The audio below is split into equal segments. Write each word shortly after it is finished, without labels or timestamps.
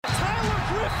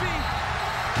feet.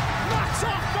 Knocks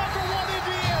off number 1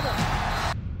 Indiana.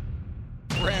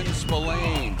 Brent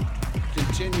Spillane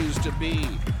continues to be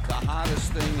the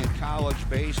hottest thing in college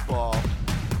baseball.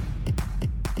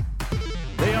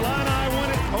 The Illini win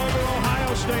it over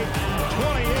Ohio State, 28-21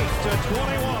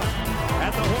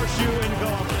 at the Horseshoe in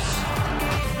Columbus.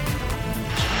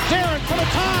 Darren for the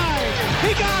tie.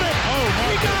 He got it.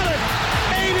 He got it.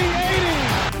 80-80.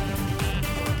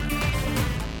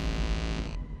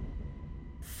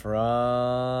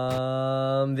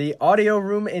 From the audio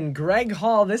room in Greg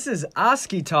Hall, this is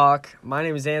Oskee Talk. My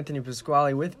name is Anthony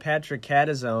Pasquale with Patrick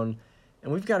Catazone,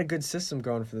 and we've got a good system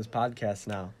going for this podcast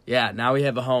now. Yeah, now we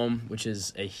have a home, which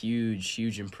is a huge,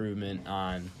 huge improvement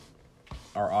on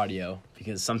our audio,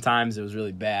 because sometimes it was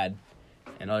really bad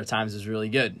and other times it was really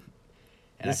good.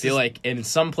 And I feel like in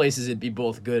some places it'd be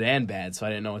both good and bad, so I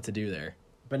didn't know what to do there.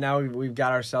 But now we've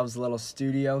got ourselves a little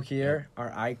studio here. Yeah.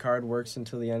 Our iCard works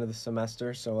until the end of the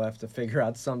semester, so we'll have to figure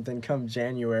out something come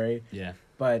January. Yeah.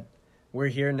 But we're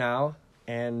here now,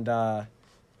 and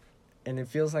it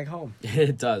feels like home.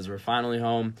 It does. We're finally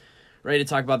home, ready to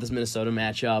talk about this Minnesota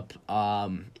matchup. I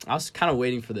was kind of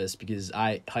waiting for this because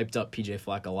I hyped up PJ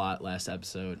Fleck a lot last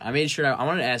episode. I made sure I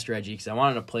wanted to ask Reggie because I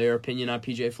wanted a player opinion on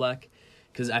PJ Fleck,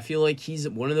 because I feel like he's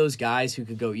one of those guys who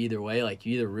could go either way. Like,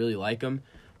 you either really like him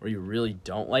or you really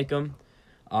don't like him.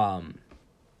 I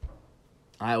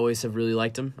always have really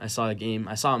liked him. I saw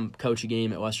him coach a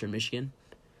game at Western Michigan.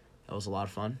 That was a lot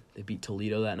of fun. They beat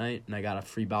Toledo that night, and I got a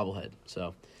free bobblehead.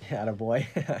 So, attaboy.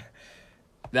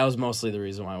 That was mostly the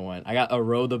reason why I went. I got a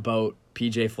Row the Boat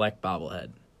PJ Fleck bobblehead.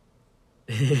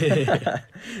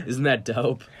 Isn't that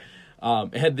dope?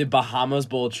 It had the Bahamas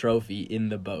Bowl trophy in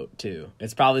the boat, too.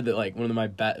 It's probably one of my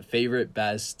favorite,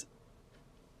 best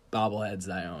bobbleheads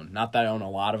that I own. Not that I own a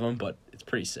lot of them, but it's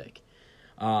pretty sick.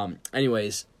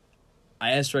 Anyways,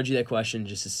 I asked Reggie that question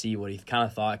just to see what he kind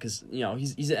of thought, because,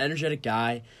 he's an energetic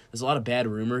guy. There's a lot of bad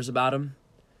rumors about him.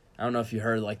 I don't know if you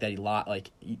heard that he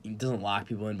doesn't lock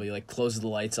people in, but he closes the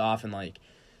lights off and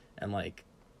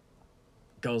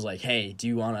goes hey, do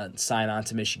you want to sign on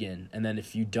to Michigan? And then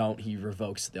if you don't, he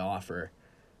revokes the offer.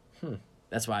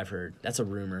 That's what I've heard. That's a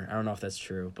rumor. I don't know if that's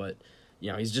true, but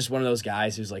he's just one of those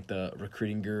guys who's the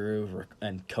recruiting guru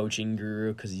and coaching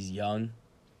guru because he's young.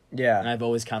 Yeah. And I've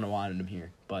always kind of wanted him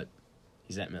here, but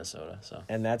he's at Minnesota. So.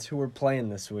 And that's who we're playing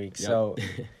this week. Yep. So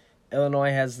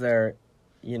Illinois has their,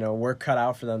 work cut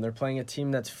out for them. They're playing a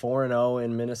team that's 4-0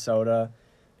 in Minnesota,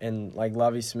 and like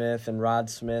Lovie Smith and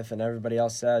Rod Smith and everybody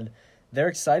else said, they're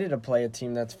excited to play a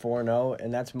team that's 4-0,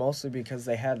 and that's mostly because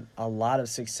they had a lot of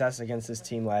success against this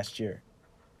team last year.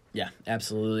 Yeah,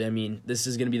 absolutely. I mean, this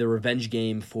is going to be the revenge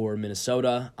game for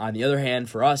Minnesota. On the other hand,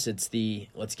 for us, it's the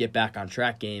let's get back on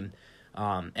track game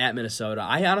at Minnesota.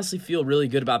 I honestly feel really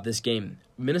good about this game.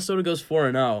 Minnesota goes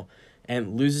 4-0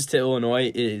 and loses to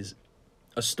Illinois is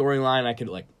a storyline I could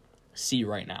see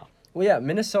right now. Well, yeah,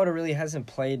 Minnesota really hasn't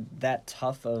played that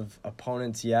tough of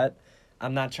opponents yet.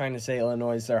 I'm not trying to say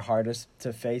Illinois is their hardest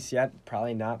to face yet.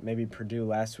 Probably not. Maybe Purdue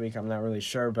last week. I'm not really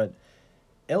sure, but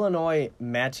Illinois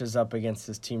matches up against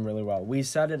this team really well. We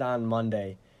said it on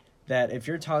Monday that if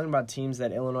you're talking about teams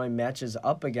that Illinois matches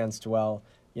up against well,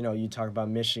 you talk about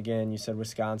Michigan, you said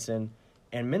Wisconsin,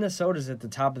 and Minnesota's at the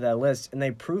top of that list, and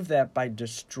they proved that by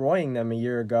destroying them a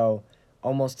year ago,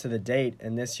 almost to the date,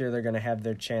 and this year they're going to have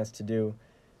their chance to do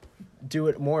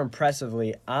it more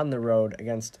impressively on the road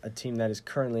against a team that is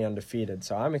currently undefeated.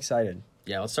 So I'm excited.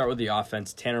 Yeah, let's start with the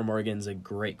offense. Tanner Morgan's a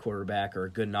great quarterback, or a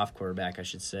good enough quarterback, I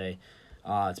should say,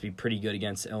 to be pretty good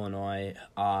against Illinois.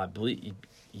 I believe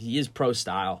he is pro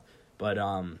style, but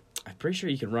I'm pretty sure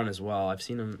he can run as well. I've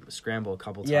seen him scramble a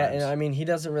couple times. Yeah, and I mean, he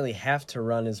doesn't really have to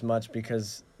run as much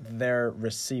because their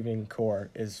receiving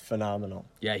core is phenomenal.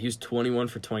 Yeah, he was 21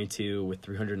 for 22 with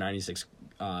 396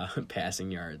 passing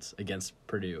yards against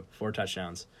Purdue, 4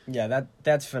 touchdowns. Yeah,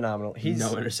 that's phenomenal.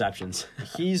 No interceptions.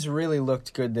 He's really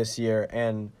looked good this year,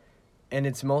 and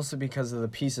it's mostly because of the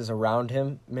pieces around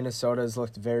him. Minnesota has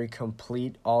looked very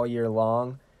complete all year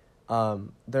long.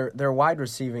 Their wide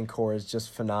receiving core is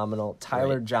just phenomenal.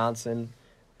 Tyler Johnson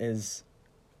is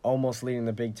almost leading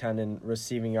the Big Ten in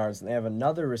receiving yards, and they have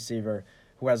another receiver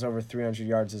who has over 300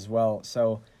 yards as well.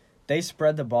 So they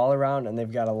spread the ball around, and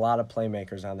they've got a lot of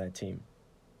playmakers on that team.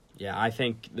 Yeah, I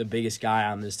think the biggest guy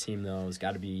on this team, though, has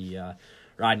got to be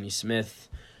Rodney Smith.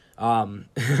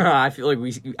 I feel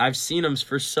like I've seen him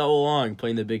for so long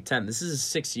playing the Big Ten. This is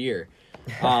his 6th year.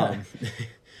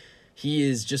 He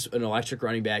is just an electric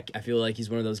running back. I feel like he's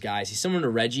one of those guys. He's similar to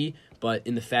Reggie, but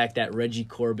in the fact that Reggie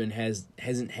Corbin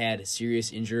hasn't had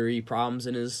serious injury problems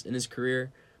in his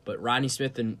career. But Rodney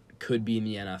Smith could be in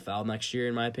the NFL next year,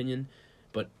 in my opinion,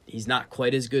 but he's not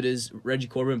quite as good as Reggie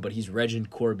Corbin, but he's Reggie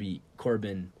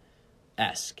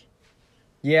Corbin-esque.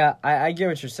 Yeah, I get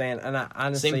what you're saying, and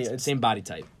honestly, same body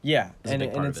type. Yeah, and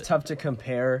it's tough to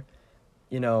compare,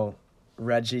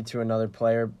 Reggie to another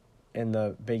player in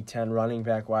the Big Ten running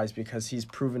back wise because he's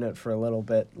proven it for a little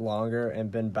bit longer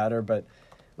and been better. But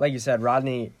like you said,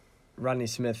 Rodney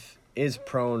Smith is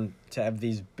prone to have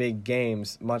these big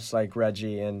games, much like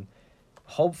Reggie, and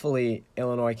hopefully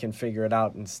Illinois can figure it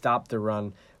out and stop the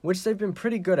run, which they've been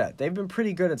pretty good at. They've been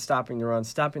pretty good at stopping the run.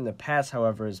 Stopping the pass,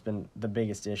 however, has been the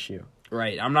biggest issue.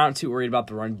 Right. I'm not too worried about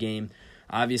the run game.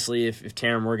 Obviously, if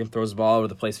Tanner Morgan throws the ball all over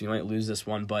the place, we might lose this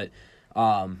one. But,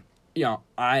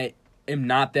 I am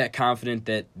not that confident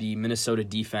that the Minnesota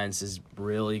defense is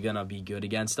really going to be good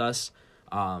against us.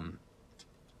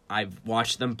 I've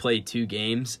watched them play 2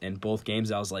 games, and both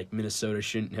games I was like, Minnesota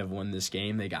shouldn't have won this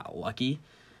game. They got lucky,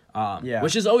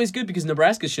 which is always good because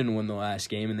Nebraska shouldn't win the last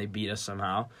game, and they beat us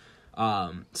somehow.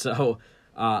 And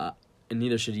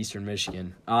neither should Eastern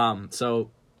Michigan. I'm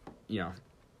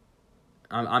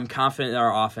confident that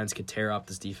our offense could tear up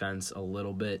this defense a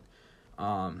little bit.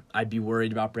 I'd be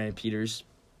worried about Brandon Peters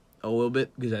a little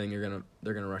bit because I think they're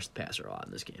gonna rush the passer a lot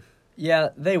in this game. Yeah,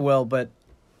 they will, but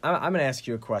I'm gonna ask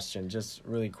you a question just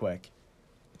really quick.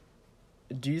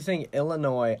 Do you think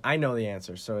Illinois? I know the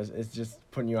answer, so it's just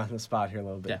putting you on the spot here a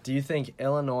little bit. Yeah. Do you think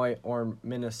Illinois or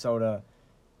Minnesota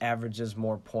averages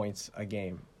more points a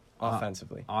game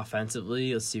offensively?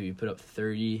 Offensively, let's see. We put up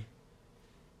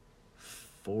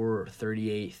 34,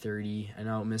 38, 30. I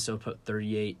know Minnesota put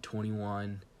 38,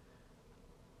 21.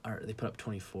 Or they put up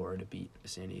 24 to beat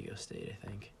San Diego State, I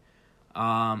think.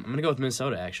 I'm going to go with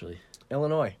Minnesota, actually.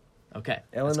 Illinois. Okay.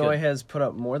 Illinois has put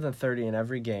up more than 30 in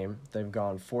every game. They've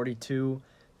gone 42,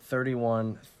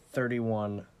 31,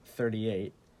 31,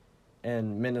 38.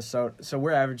 And Minnesota, so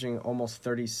we're averaging almost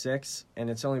 36, and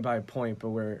it's only by a point,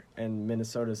 and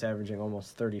Minnesota's averaging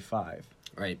almost 35.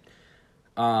 Right.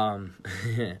 Our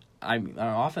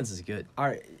offense is good.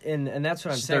 And that's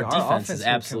what I'm saying. Our defense is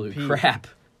absolute crap.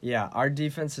 Yeah, our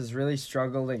defense has really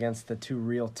struggled against the 2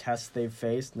 real tests they've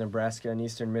faced, Nebraska and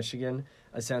Eastern Michigan,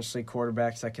 essentially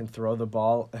quarterbacks that can throw the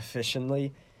ball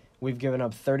efficiently. We've given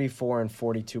up 34 and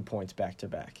 42 points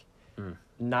back-to-back.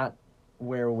 Not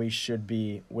where we should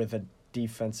be with a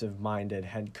defensive-minded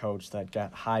head coach that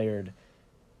got hired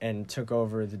and took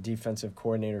over the defensive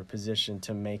coordinator position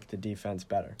to make the defense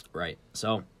better. Right.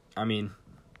 So, I mean,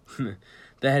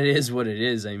 that is what it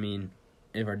is. I mean,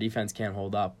 if our defense can't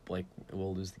hold up,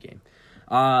 we'll lose the game.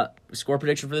 Score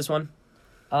prediction for this one?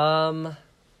 I'm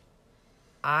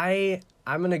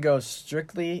going to go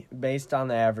strictly based on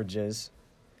the averages.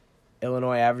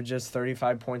 Illinois averages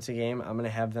 35 points a game. I'm going to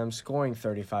have them scoring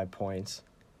 35 points.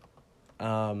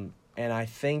 And I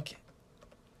think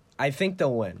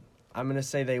they'll win. I'm going to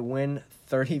say they win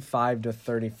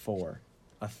 35-34.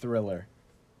 A thriller.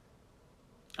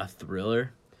 A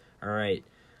thriller? All right.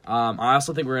 I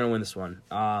also think we're going to win this one.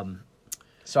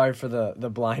 Sorry for the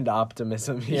blind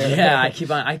optimism here. Yeah, I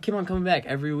keep on coming back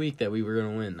every week that we were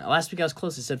going to win. Last week I was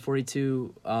close. I said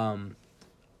 42. What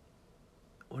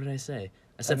did I say?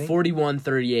 I said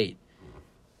 41-38.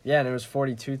 Yeah, and it was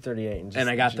 42-38. And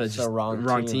I got the wrong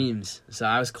team. teams. So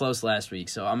I was close last week.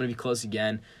 So I'm going to be close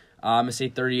again. I'm going to say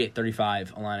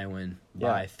 38-35. Illini win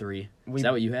by 3. Is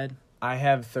that what you had? I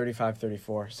have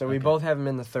 35-34. So we both have them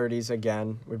in the 30s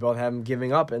again. We both have them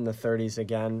giving up in the 30s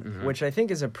again, which I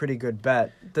think is a pretty good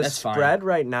bet. That's spread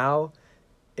right now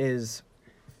is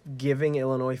giving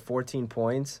Illinois 14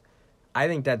 points. I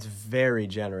think that's very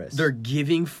generous. They're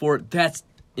giving that's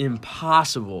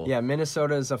impossible. Yeah,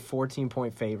 Minnesota is a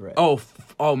 14-point favorite. Oh,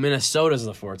 Minnesota's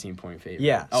a 14-point favorite.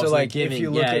 Yeah, so if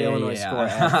you look at Illinois score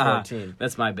at 14.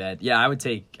 That's my bad. Yeah, I'd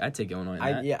take Illinois in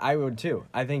that. Yeah, I would too.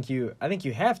 I think you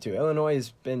have to. Illinois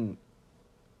has been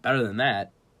better than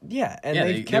that. Yeah, and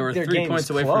they've kept their games close. They were 3 points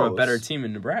away from a better team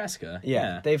in Nebraska.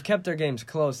 Yeah, they've kept their games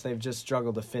close. They've just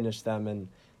struggled to finish them. And,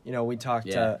 we talked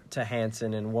to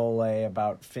Hansen and Wole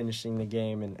about finishing the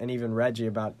game and even Reggie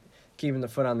about keeping the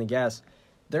foot on the gas.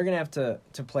 They're going to have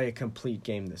to play a complete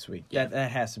game this week. Yeah.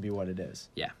 That has to be what it is.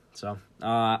 Yeah, so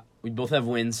we both have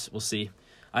wins. We'll see.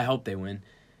 I hope they win.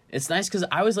 It's nice because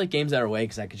I always like games that are away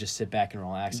because I could just sit back and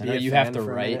relax. I know you have to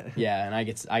write. Yeah, and I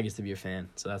get to be a fan,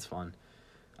 so that's fun.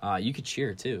 You could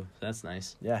cheer, too. So that's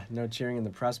nice. Yeah, no cheering in the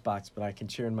press box, but I can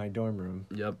cheer in my dorm room.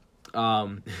 Yep.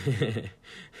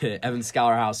 Evan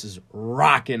Scholar House is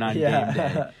rocking on game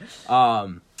day.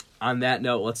 On that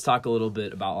note, let's talk a little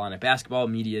bit about Illini basketball.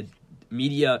 Media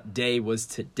Day was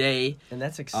today. And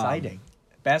that's exciting.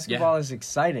 Basketball is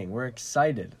exciting. We're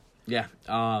excited. Yeah.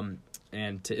 And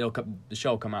the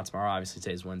show will come out tomorrow. Obviously,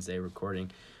 today's Wednesday recording.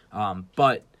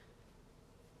 But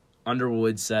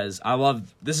Underwood says,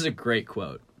 this is a great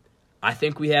quote. I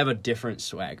think we have a different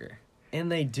swagger.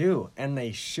 And they do, and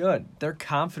they should. They're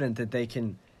confident that they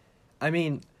can. I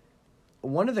mean,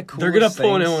 one of the coolest They're going to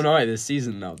pull in things- Illinois this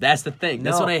season, though. That's the thing.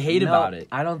 That's what I hate about it.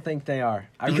 I don't think they are.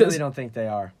 I Because really don't think they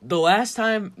are. The last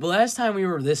time we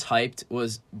were this hyped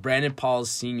was Brandon Paul's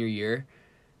senior year,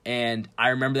 and I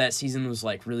remember that season was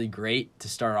like really great to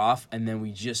start off, and then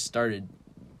we just started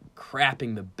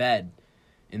crapping the bed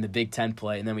in the Big Ten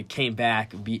play, and then we came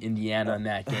back and beat Indiana in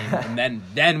that game, and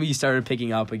then we started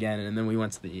picking up again, and then we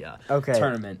went to the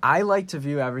tournament. I like to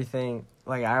view everything,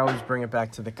 like I always bring it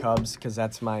back to the Cubs because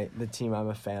that's the team I'm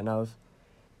a fan of.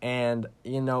 And,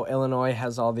 Illinois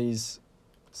has all these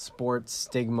sports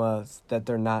stigmas that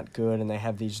they're not good and they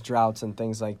have these droughts and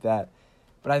things like that.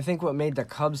 But I think what made the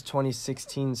Cubs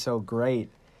 2016 so great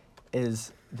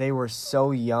is they were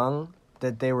so young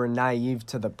that they were naive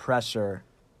to the pressure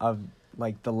of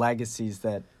like the legacies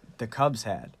that the Cubs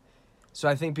had. So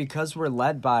I think because we're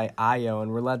led by Ayo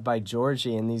and we're led by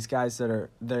Georgie and these guys are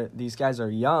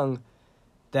young,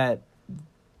 that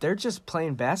they're just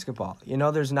playing basketball.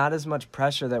 There's not as much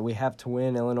pressure that we have to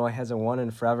win. Illinois hasn't won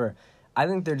in forever. I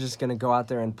think they're just going to go out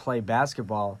there and play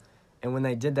basketball. And when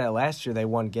they did that last year, they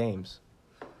won games.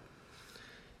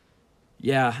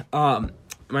 Yeah.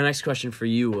 My next question for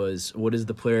you was, what is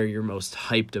the player you're most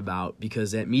hyped about?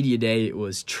 Because at Media Day, it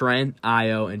was Trent,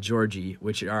 Ayo, and Georgie,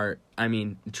 which are,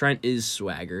 Trent is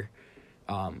swagger.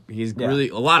 He's really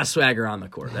a lot of swagger on the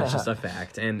court. That's just a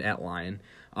fact. And at Lion.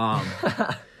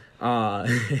 Ayo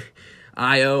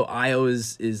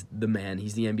is the man.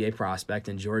 He's the NBA prospect,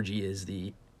 and Georgie is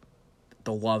the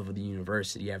love of the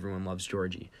university. Everyone loves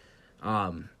Georgie.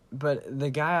 But the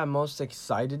guy I'm most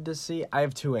excited to see, I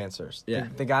have two answers. Yeah.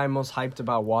 The guy I'm most hyped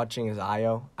about watching is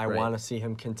Ayo. I Right. want to see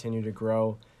him continue to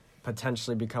grow,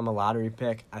 potentially become a lottery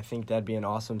pick. I think that'd be an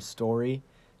awesome story,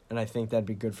 and I think that'd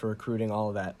be good for recruiting, all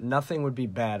of that. Nothing would be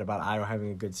bad about Ayo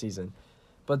having a good season.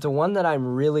 But the one that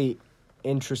I'm really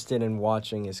interested in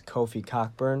watching is Kofi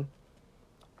Cockburn,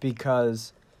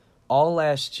 because all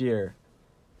last year,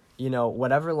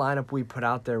 whatever lineup we put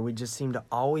out there, we just seem to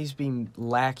always be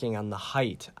lacking on the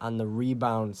height, on the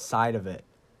rebound side of it.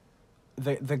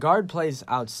 The guard plays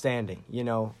outstanding,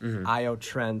 Ayo,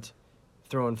 Trent,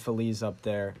 throwing Feliz up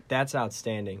there. That's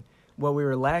outstanding. What we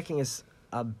were lacking is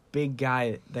a big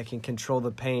guy that can control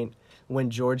the paint when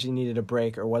Georgie needed a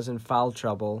break or was in foul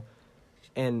trouble.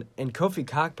 And Kofi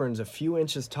Cockburn's a few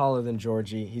inches taller than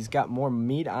Georgie. He's got more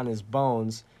meat on his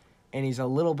bones, and he's a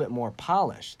little bit more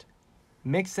polished.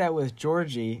 Mix that with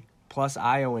Georgie plus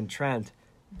Ayo and Trent,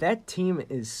 that team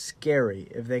is scary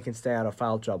if they can stay out of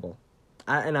foul trouble.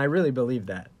 And I really believe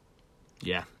that.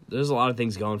 Yeah, there's a lot of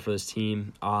things going for this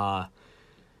team.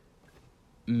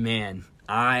 Man,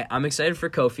 I'm excited for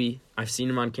Kofi. I've seen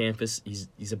him on campus.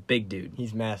 He's a big dude.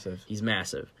 He's massive. He's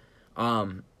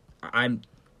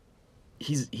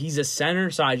a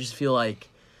center, so I just feel like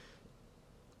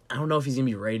I don't know if he's gonna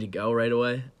be ready to go right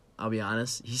away. I'll be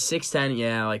honest. He's 6'10",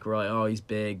 yeah, we're like, oh, he's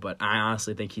big, but I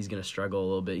honestly think he's going to struggle a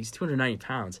little bit. He's 290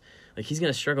 pounds. He's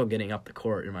going to struggle getting up the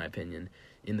court, in my opinion,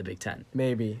 in the Big Ten.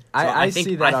 Maybe. So I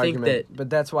see that argument,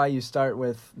 but that's why you start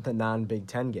with the non-Big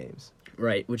Ten games.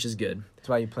 Right, which is good. That's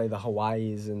why you play the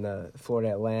Hawaiis and the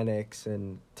Florida Atlantics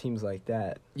and teams like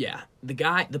that. Yeah.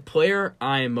 The player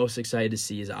I am most excited to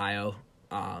see is Ayo.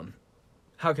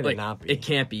 How can it not be? It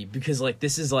can't be, because,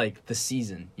 this is, the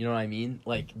season. You know what I mean?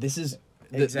 This is...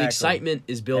 The excitement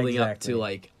is building up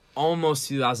to, almost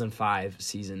 2005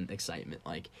 season excitement.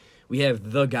 We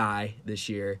have the guy this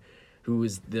year who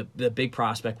was the big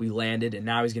prospect we landed, and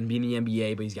now he's going to be in the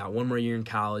NBA, but he's got one more year in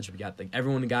college. We got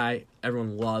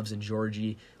everyone loves, and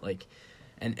Georgie,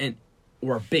 and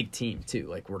we're a big team,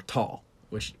 too. We're tall,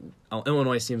 which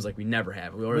Illinois seems like we never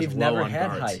have. We've never had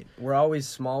height. We're always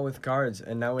small with guards,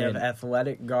 and now we have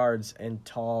athletic guards and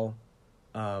tall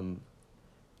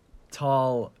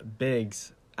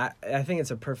bigs. I think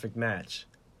it's a perfect match.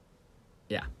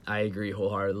 Yeah, I agree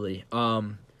wholeheartedly.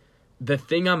 The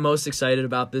thing I'm most excited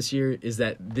about this year is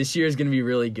that this year is going to be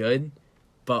really good,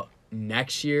 but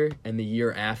next year and the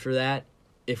year after that,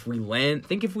 if we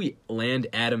land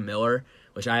Adam Miller,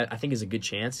 which I think is a good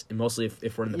chance, and mostly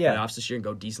if we're in the playoffs this year and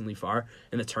go decently far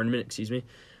in the tournament, and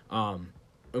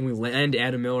we land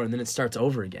Adam Miller and then it starts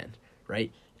over again,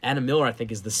 right? Adam Miller, I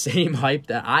think, is the same hype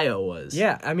that Ayo was.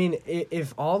 Yeah,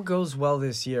 if all goes well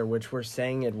this year, which we're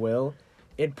saying it will,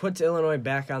 it puts Illinois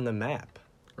back on the map.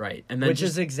 Right, and then which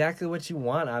is exactly what you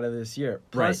want out of this year.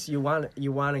 Plus, you want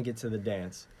to get to the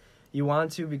dance. You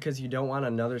want to because you don't want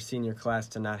another senior class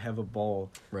to not have a bowl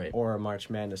or a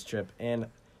March Madness trip. And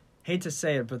hate to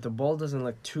say it, but the bowl doesn't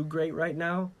look too great right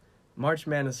now. March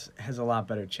Madness has a lot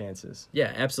better chances.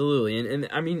 Yeah, absolutely. And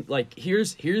I mean, like,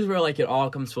 here's where, like, it all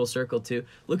comes full circle, too.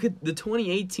 Look at the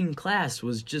 2018 class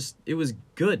it was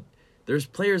good. There's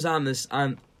players on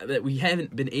that we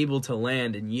haven't been able to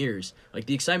land in years. Like,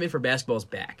 the excitement for basketball is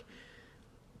back.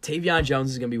 Tavion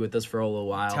Jones is going to be with us for a little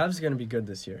while. Tev's going to be good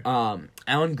this year.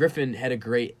 Alan Griffin had a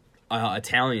great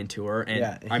Italian tour,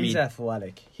 and he's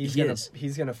athletic. He's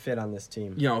gonna fit on this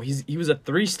team. You know, he was a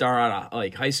 3-star out of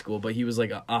like high school, but he was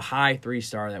like a high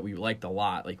 3-star that we liked a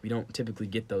lot. Like, we don't typically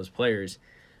get those players.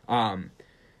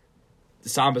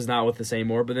 Samba's not with us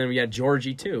anymore, but then we got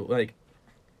Georgie too. Like,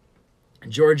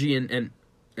 Georgie and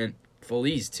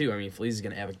Feliz too. I mean, Feliz is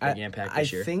gonna have a big impact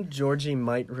this year. I think Georgie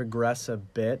might regress a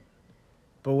bit,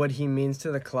 but what he means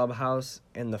to the clubhouse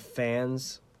and the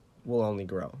fans will only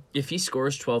grow. If he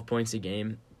scores 12 points a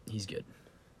game, he's good.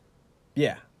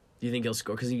 Yeah. Do you think he'll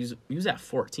score? Because he was at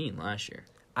 14 last year.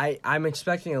 I'm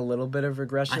expecting a little bit of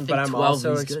regression, but I'm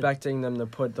also expecting them to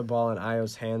put the ball in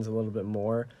Io's hands a little bit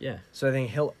more. Yeah. So I think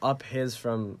he'll up his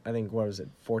from, I think,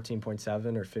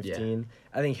 14.7 or 15? Yeah.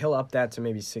 I think he'll up that to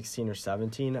maybe 16 or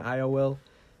 17, Io will.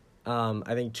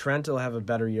 I think Trent will have a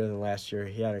better year than last year.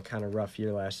 He had a kind of rough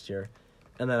year last year.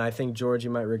 And then I think Georgie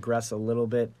might regress a little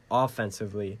bit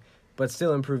offensively, but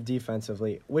still improve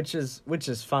defensively, which is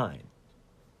fine.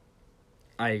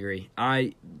 I agree.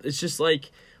 It's just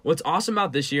like, what's awesome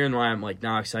about this year and why I'm like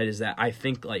now excited is that I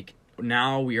think like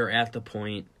now we are at the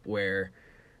point where,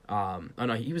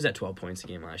 he was at 12 points a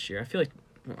game last year. I feel like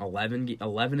 11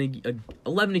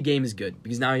 a game is good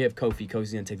because now you have Kofi.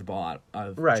 Kofi's gonna take the ball out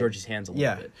of Georgie's hands a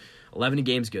little bit. 11 a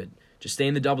game is good. Just stay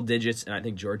in the double digits, and I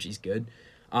think Georgie's good.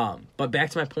 But back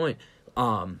to my point,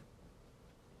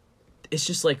 it's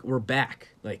just like we're back.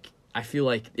 Like, I feel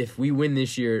like if we win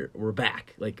this year, we're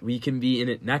back. Like, we can be in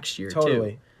it next year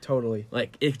too. Totally.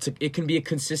 Like, it can be a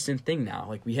consistent thing now.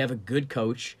 Like, we have a good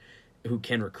coach who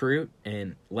can recruit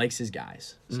and likes his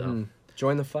guys. So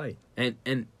join the fight.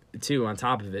 And too, on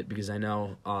top of it, because I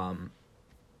know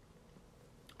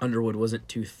Underwood wasn't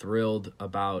too thrilled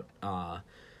about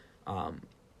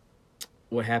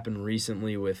what happened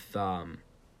recently with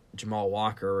Jamal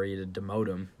Walker, where he had to demote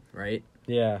him, right?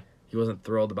 Yeah. He wasn't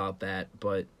thrilled about that,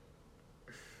 but,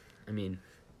 I mean,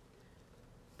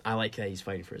 I like that he's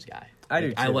fighting for his guy. I do,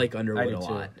 too. I like Underwood a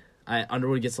lot.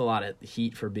 Underwood gets a lot of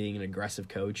heat for being an aggressive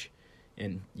coach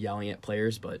and yelling at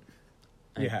players, but...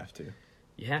 You have to.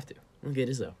 You have to. Look at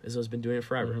Izzo. Izzo's been doing it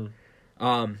forever.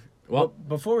 Mm-hmm. Well,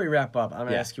 before we wrap up, I'm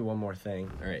going to ask you one more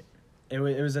thing. All right. It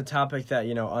was a topic that,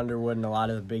 Underwood and a lot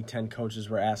of the Big Ten coaches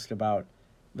were asked about,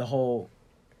 the whole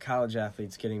college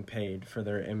athletes getting paid for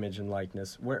their image and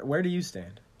likeness. Where do you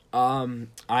stand?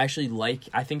 I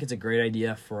think it's a great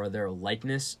idea for their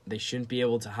likeness. They shouldn't be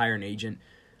able to hire an agent.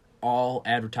 All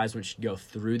advertisements should go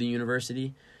through the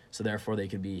university, so therefore they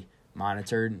could be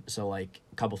monitored. So, like,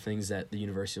 a couple things that the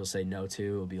university will say no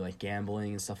to will be, like,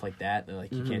 gambling and stuff like that. They're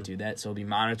like, you can't do that. So it'll be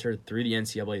monitored through the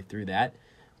NCAA through that.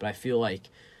 But I feel like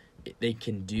they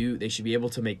should be able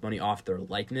to make money off their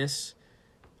likeness,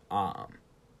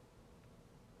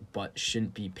 but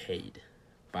shouldn't be paid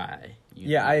by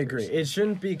university. Yeah, I agree. It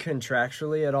shouldn't be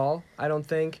contractually at all, I don't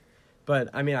think. But,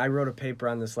 I mean, I wrote a paper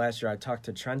on this last year. I talked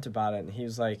to Trent about it, and he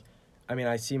was like, I mean,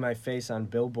 I see my face on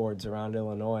billboards around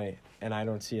Illinois, and I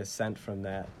don't see a cent from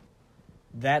that.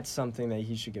 That's something that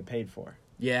he should get paid for.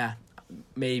 Yeah,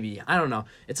 maybe. I don't know.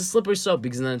 It's a slippery slope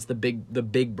because then it's the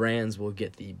big brands will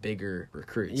get the bigger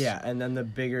recruits. Yeah, and then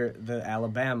the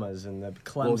Alabamas and the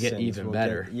Clemsons will get even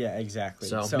better. Yeah, exactly.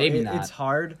 So maybe not. It's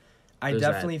hard. I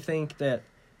definitely think that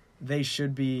they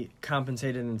should be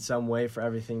compensated in some way for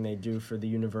everything they do for the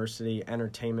university,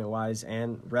 entertainment-wise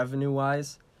and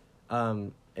revenue-wise.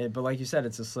 But like you said,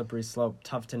 it's a slippery slope,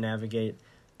 tough to navigate.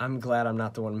 I'm glad I'm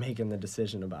not the one making the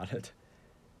decision about it.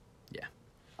 Yeah.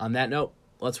 On that note,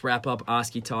 let's wrap up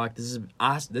Oskee Talk.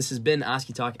 This has been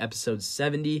Oskee Talk episode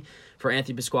 70. For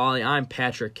Anthony Pasquale, I'm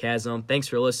Patrick Kazone. Thanks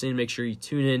for listening. Make sure you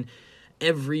tune in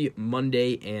every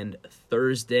Monday and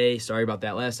Thursday. Sorry about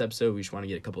that last episode. We just want to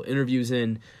get a couple interviews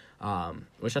in,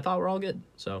 which I thought were all good.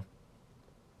 So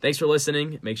thanks for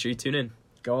listening. Make sure you tune in.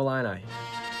 Go Illini.